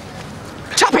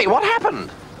 Tuppy, what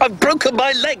happened? I've broken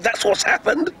my leg, that's what's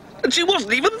happened. And she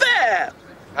wasn't even there.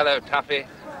 Hello, Tuppy.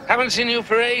 Haven't seen you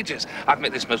for ages. I've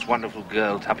met this most wonderful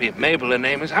girl, Tuppy. Mabel, her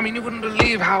name is. I mean, you wouldn't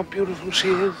believe how beautiful she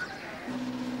is.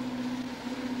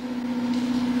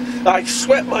 I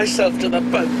sweat myself to the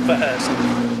bone for her.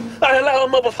 I allow a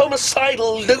mob of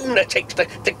homicidal lunatics to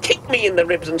kick me in the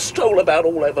ribs and stroll about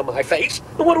all over my face.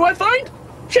 And what do I find?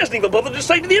 She hasn't even bothered to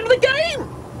stay to the end of the game.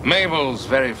 Mabel's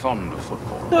very fond of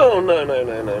football. Oh, no.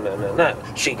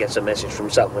 She gets a message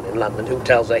from someone in London who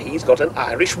tells her he's got an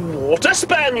Irish water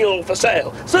spaniel for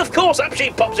sale. So, of course, up she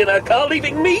pops in her car,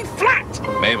 leaving me flat.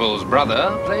 Mabel's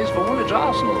brother plays for Woolwich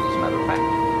Arsenal, as a matter of fact.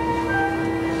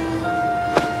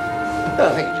 Oh,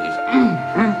 thank you,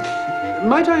 Jeeves.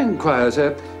 Might I inquire,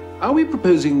 sir, are we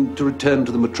proposing to return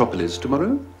to the metropolis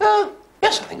tomorrow?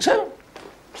 Yes, I think so.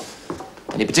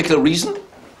 Any particular reason?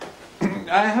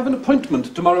 I have an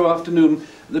appointment tomorrow afternoon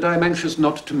that I'm anxious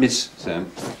not to miss, sir.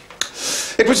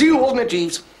 It was you, wasn't it,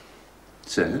 Jeeves?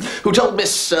 Sir? Who told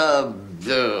Miss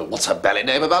what's her belly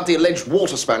name, about the alleged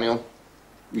water spaniel?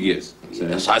 Yes. Sir.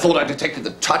 Yes, I thought I detected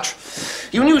the touch.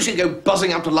 You knew she'd go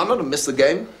buzzing up to London and miss the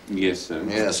game? Yes, sir.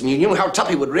 Yes, and you knew how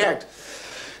Tuppy would react.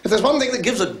 If there's one thing that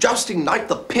gives a jousting knight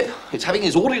the pip, it's having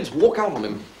his audience walk out on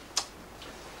him.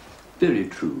 Very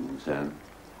true, sir.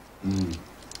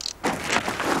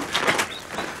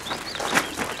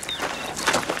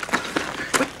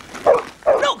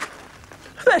 Look!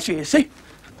 There she is, see?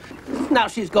 Now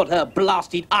she's got her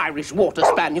blasted Irish water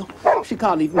spaniel. She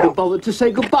can't even be bothered to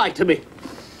say goodbye to me.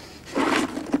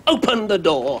 Open the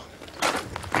door.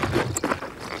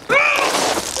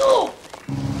 Oh!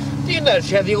 Do you know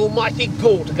she had the almighty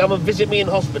gall to come and visit me in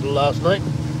hospital last night?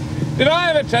 Did I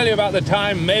ever tell you about the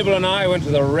time Mabel and I went to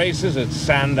the races at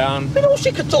Sandown? I mean, all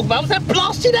she could talk about was that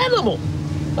blasted animal.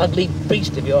 Ugly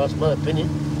beast, if you ask my opinion.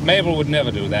 Mabel would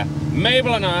never do that.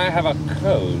 Mabel and I have a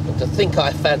code. And to think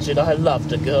I fancied I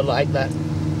loved a girl like that.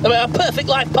 I mean, a perfect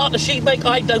life partner she'd make,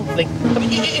 I don't think. I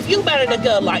mean, if you married a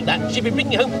girl like that, she'd be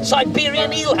bringing home Siberian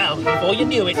eelhounds before you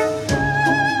knew it.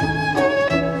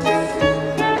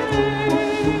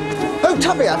 Oh,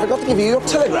 Tuppy, I forgot to give you your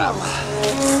telegram.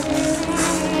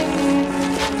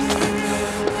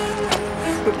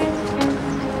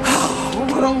 Oh,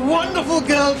 what a wonderful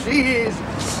girl she is.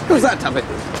 Who's that, Tuppy?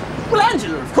 Well,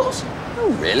 Angela, of course.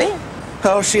 Oh, really?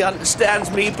 Oh, she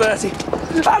understands me, Bertie.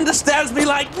 Understands me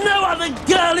like no other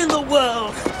girl in the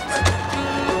world.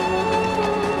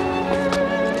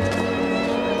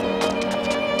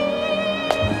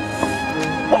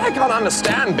 What I can't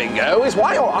understand, Bingo, is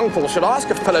why your uncle should ask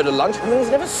a fellow to lunch whom he's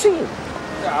never seen.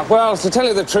 Well, to tell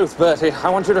you the truth, Bertie, I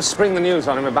want you to spring the news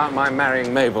on him about my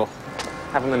marrying Mabel.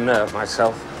 Haven't the nerve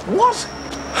myself. What?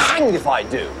 Hanged if I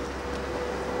do.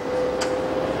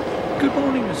 Good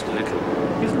morning, Mr. Little.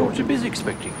 His Lordship is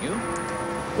expecting you.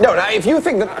 No, now, if you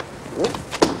think that...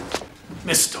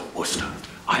 Mr. Wooster,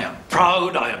 I am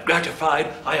proud, I am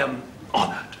gratified, I am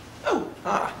honoured. Oh,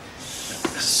 ah.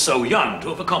 So young to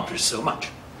have accomplished so much.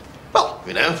 Well,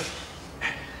 you know.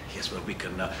 Yes, well, we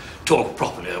can talk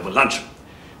properly over luncheon.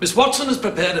 Miss Watson has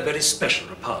prepared a very special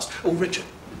repast. Oh, Richard,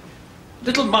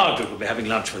 little Margaret will be having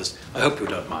lunch with us. I hope you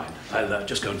don't mind. I'll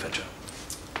just go and fetch her.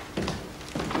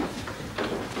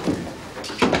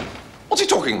 What's he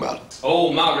talking about?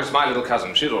 Oh, Margaret's my little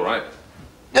cousin. She's all right.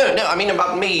 No, I mean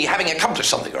about me having accomplished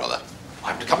something or other. I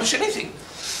haven't accomplished anything.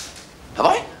 Have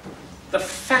I? The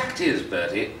fact is,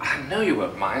 Bertie, I know you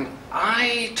won't mind.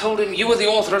 I told him you were the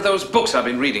author of those books I've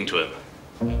been reading to him.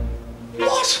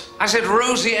 What? I said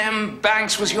Rosie M.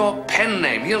 Banks was your pen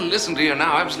name. He'll listen to you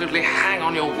now, absolutely hang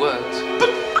on your words.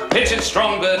 But pitch it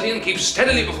strong, Bertie, and keep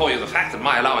steadily before you the fact that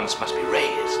my allowance must be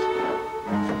raised.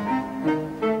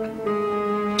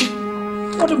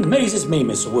 What amazes me,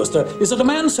 Mr. Wooster, is that a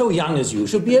man so young as you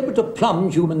should be able to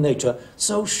plumb human nature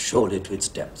so surely to its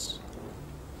depths.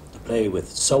 To play with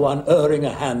so unerring a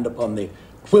hand upon the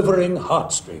quivering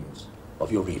heartstrings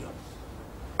of your reader.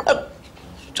 Oh,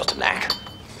 just a knack.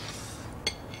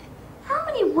 How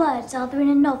many words are there in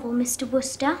a novel, Mr.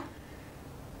 Wooster?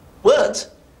 Words?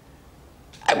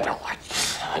 Oh, well,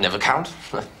 I never count.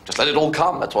 Just let it all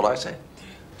come, that's what I say.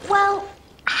 Well,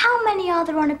 how many are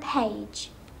there on a page?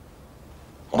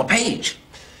 On a page?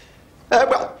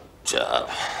 Well,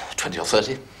 20 or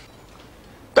 30.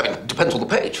 I mean, it depends on the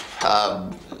page.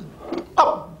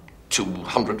 About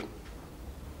 200.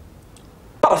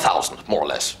 About 1,000, more or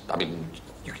less. I mean,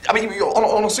 you're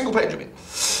on a single page, I mean.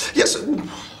 Yes,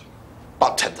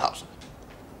 about 10,000.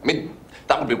 I mean,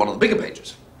 that would be one of the bigger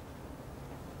pages.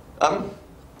 You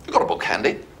got a book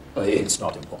handy? It's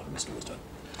not important, Mr. Wooster.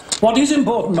 What is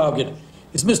important, Margaret,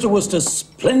 is Mr. Wooster's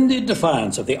splendid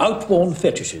defiance of the outworn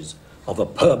fetishes of a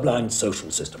purblind social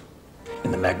system.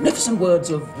 In the magnificent words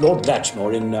of Lord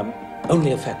Latchmore in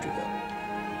Only a Factory Girl,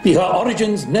 be her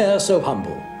origins ne'er so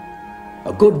humble,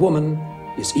 a good woman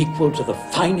is equal to the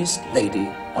finest lady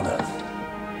on earth.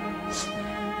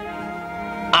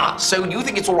 Ah, so you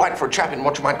think it's all right for a chap in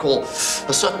what you might call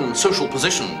a certain social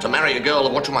position to marry a girl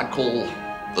of what you might call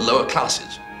the lower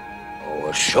classes? Oh,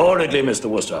 assuredly, Mr.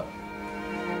 Wooster.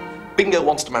 Bingo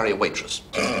wants to marry a waitress.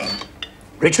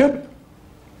 Richard,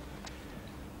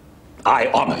 I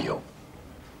honour you.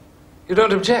 You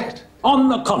don't object? On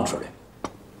the contrary.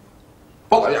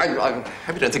 Well, I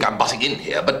hope you don't think I'm butting in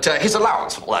here, but his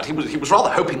allowance and all that, he was rather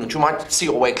hoping that you might see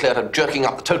your way clear to jerking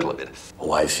up the total a bit.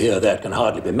 Oh, I fear that can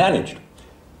hardly be managed.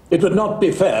 It would not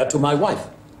be fair to my wife.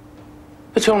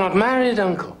 But you're not married,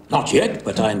 Uncle. Not yet,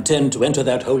 but I intend to enter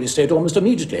that holy state almost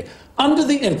immediately. Under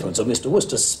the influence of Mr.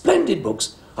 Wooster's splendid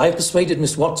books, I have persuaded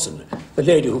Miss Watson, the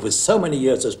lady who for so many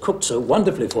years has cooked so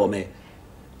wonderfully for me,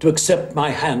 to accept my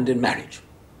hand in marriage.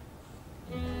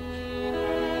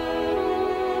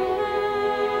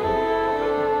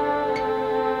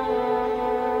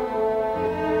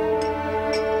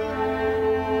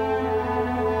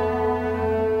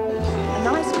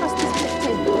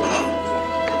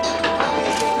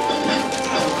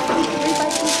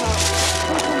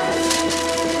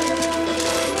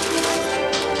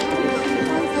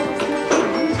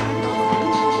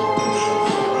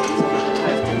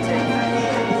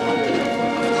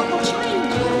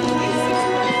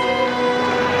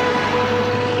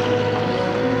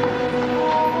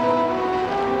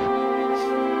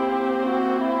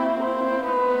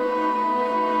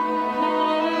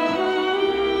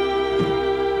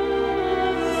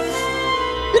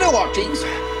 know what, Jeeves?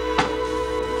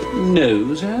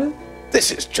 No, sir?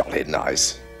 This is jolly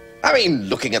nice. I mean,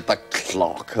 looking at the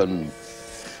clock and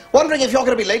wondering if you're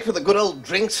going to be late for the good old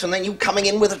drinks, and then you coming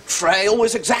in with a tray,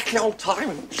 always exactly on time,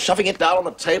 and shoving it down on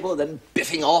the table, and then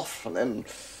biffing off, and then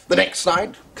the next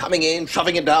night, coming in,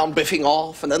 shoving it down, biffing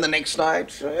off, and then the next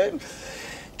night.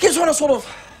 Gives one a sort of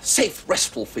safe,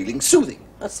 restful feeling. Soothing,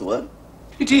 that's the word.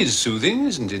 It is soothing,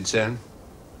 isn't it, sir?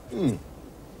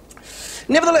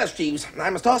 Nevertheless, Jeeves, I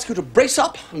must ask you to brace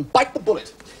up and bite the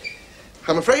bullet.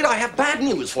 I'm afraid I have bad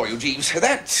news for you, Jeeves.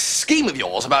 That scheme of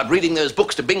yours about reading those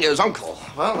books to Bingo's uncle,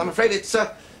 well, I'm afraid it's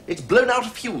blown out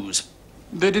of fuse.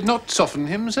 They did not soften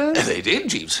him, sir? They did,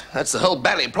 Jeeves. That's the whole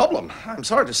bally problem. I'm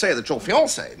sorry to say that your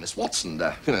fiancée, Miss Watson,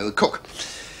 the cook.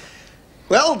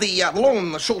 Well, the long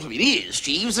and the short of it is,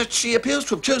 Jeeves, that she appears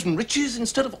to have chosen riches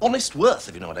instead of honest worth,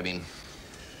 if you know what I mean.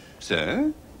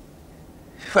 Sir?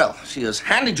 Well, she has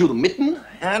handed you the mitten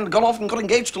and gone off and got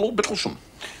engaged to Lord Bittlesham.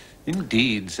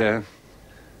 Indeed, sir.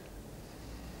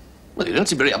 Well, you don't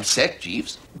seem very upset,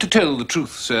 Jeeves. To tell the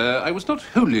truth, sir, I was not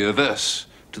wholly averse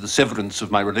to the severance of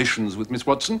my relations with Miss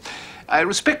Watson. I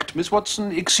respect Miss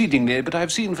Watson exceedingly, but I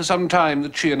have seen for some time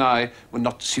that she and I were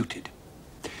not suited.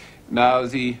 Now,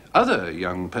 the other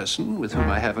young person with whom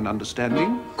I have an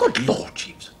understanding... Good Lord,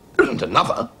 Jeeves. There isn't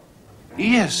another.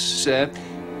 Yes, sir.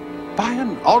 By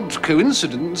an odd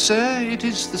coincidence, sir, it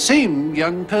is the same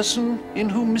young person in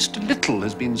whom Mr. Little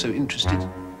has been so interested.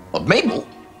 What, Mabel?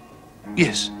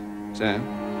 Yes, sir.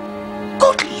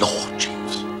 Good Lord,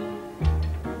 Jeeves.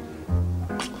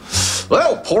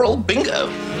 Well, poor old Bingo.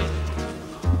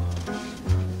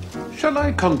 Shall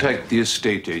I contact the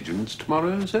estate agents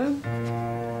tomorrow, sir?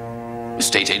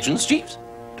 Estate agents, Jeeves?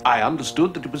 I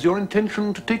understood that it was your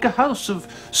intention to take a house of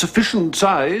sufficient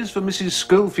size for Mrs.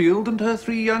 Schofield and her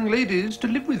 3 young ladies to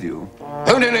live with you.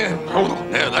 Oh, no. Hold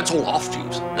on. No, that's all off,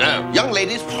 Jeeves. No, young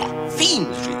ladies,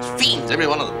 fiends, Jeeves. Fiends, every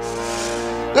one of them.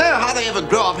 No, how they ever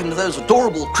grow up into those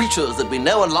adorable creatures that we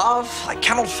know and love, I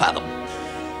cannot fathom.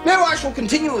 No, I shall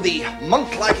continue the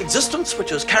monk-like existence which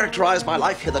has characterized my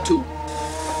life hitherto.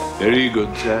 Very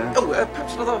good, sir. Oh,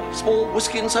 perhaps another small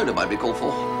whiskey and soda might be called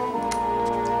for.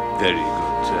 Very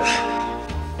good, sir.